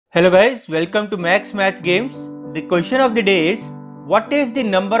Hello guys, welcome to Max Math Games. The question of the day is, what is the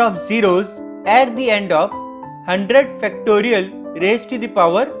number of zeros at the end of 100 factorial raised to the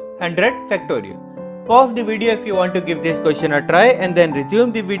power 100 factorial? Pause the video if you want to give this question a try and then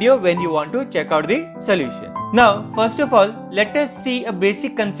resume the video when you want to check out the solution. Now, first of all, let us see a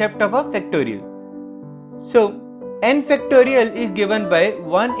basic concept of a factorial. So, n factorial is given by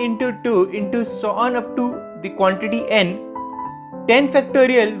 1 into 2 into so on up to the quantity n. 10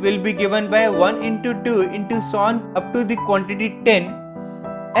 factorial will be given by 1 into 2 into so on up to the quantity 10,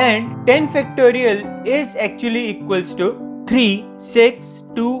 and 10 factorial is actually equals to 3, 6,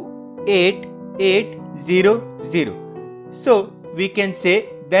 2, 8, 8, 0, 0. So we can say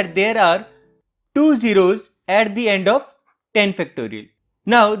that there are 2 zeros at the end of 10 factorial.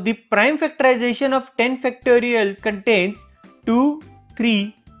 Now the prime factorization of 10 factorial contains 2,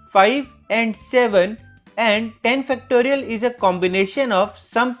 3, 5 and 7. And 10 factorial is a combination of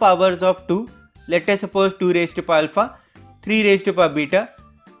some powers of 2, let us suppose 2 raised to power alpha, 3 raised to power beta,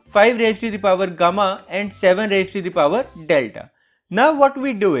 5 raised to the power gamma and 7 raised to the power delta. Now what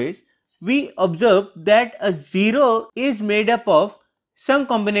we do is, we observe that a 0 is made up of some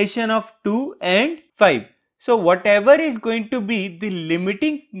combination of 2 and 5. So whatever is going to be the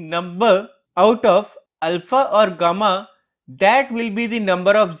limiting number out of alpha or gamma, that will be the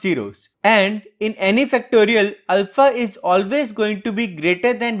number of zeros. And in any factorial, alpha is always going to be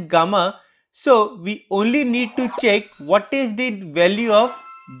greater than gamma. So we only need to check what is the value of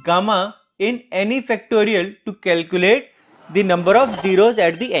gamma in any factorial to calculate the number of zeros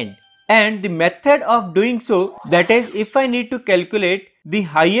at the end. And the method of doing so, that is, if I need to calculate the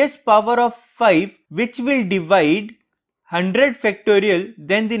highest power of 5 which will divide 100 factorial,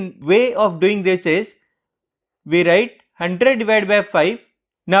 then the way of doing this is, we write 100 divided by 5.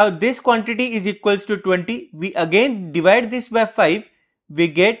 Now this quantity is equals to 20. We again divide this by 5. We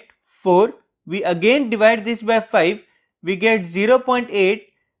get 4. We again divide this by 5. We get 0.8.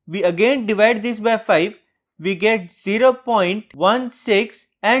 We again divide this by 5. We get 0.16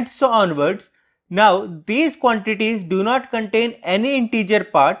 and so onwards. Now these quantities do not contain any integer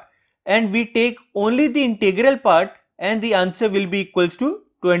part, and we take only the integral part, and the answer will be equals to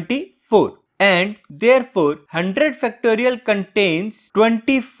 24. And therefore 100 factorial contains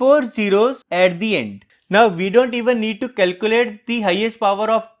 24 zeros at the end. Now we don't even need to calculate the highest power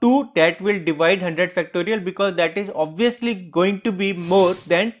of 2 that will divide 100 factorial, because that is obviously going to be more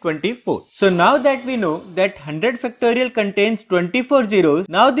than 24. So now that we know that 100 factorial contains 24 zeros,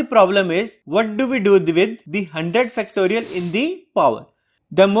 now the problem is, what do we do with the 100 factorial in the power?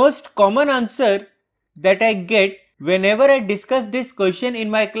 The most common answer that I get whenever I discuss this question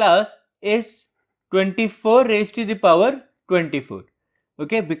in my class is 24 raised to the power 24.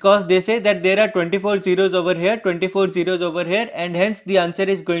 Okay, because they say that there are 24 zeros over here, 24 zeros over here, and hence the answer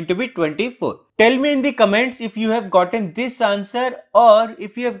is going to be 24. Tell me in the comments if you have gotten this answer, or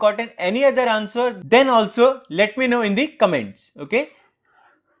if you have gotten any other answer, then also let me know in the comments. Okay,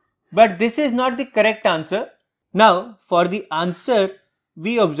 but this is not the correct answer. Now for the answer,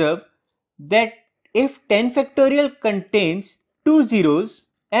 we observe that if 10 factorial contains 2 zeros,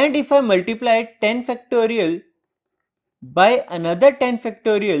 and if I multiply 10 factorial by another 10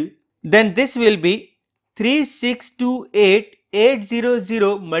 factorial, then this will be 3628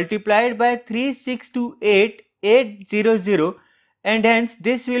 800 multiplied by 3628 800, and hence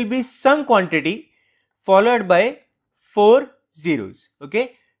this will be some quantity followed by 4 zeros.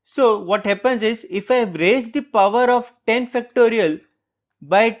 Okay, so what happens is, if I have raised the power of 10 factorial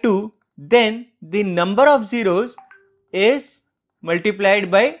by 2, then the number of zeros is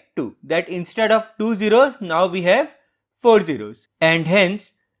multiplied by 2, that instead of 2 zeros, now we have 4 zeros. And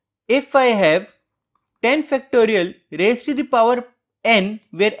hence, if I have 10 factorial raised to the power n,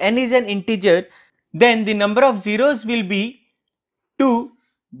 where n is an integer, then the number of zeros will be 2,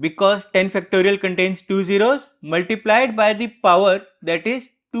 because 10 factorial contains 2 zeros, multiplied by the power, that is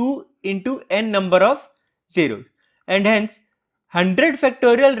 2 into n number of zeros. And hence 100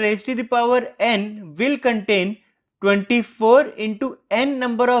 factorial raised to the power n will contain 24 into n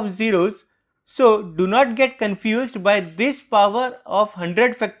number of zeros. So do not get confused by this power of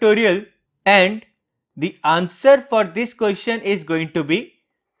 100 factorial, and the answer for this question is going to be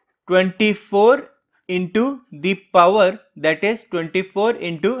 24 into the power, that is 24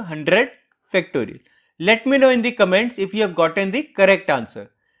 into 100 factorial. Let me know in the comments if you have gotten the correct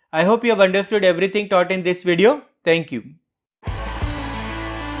answer. I hope you have understood everything taught in this video. Thank you.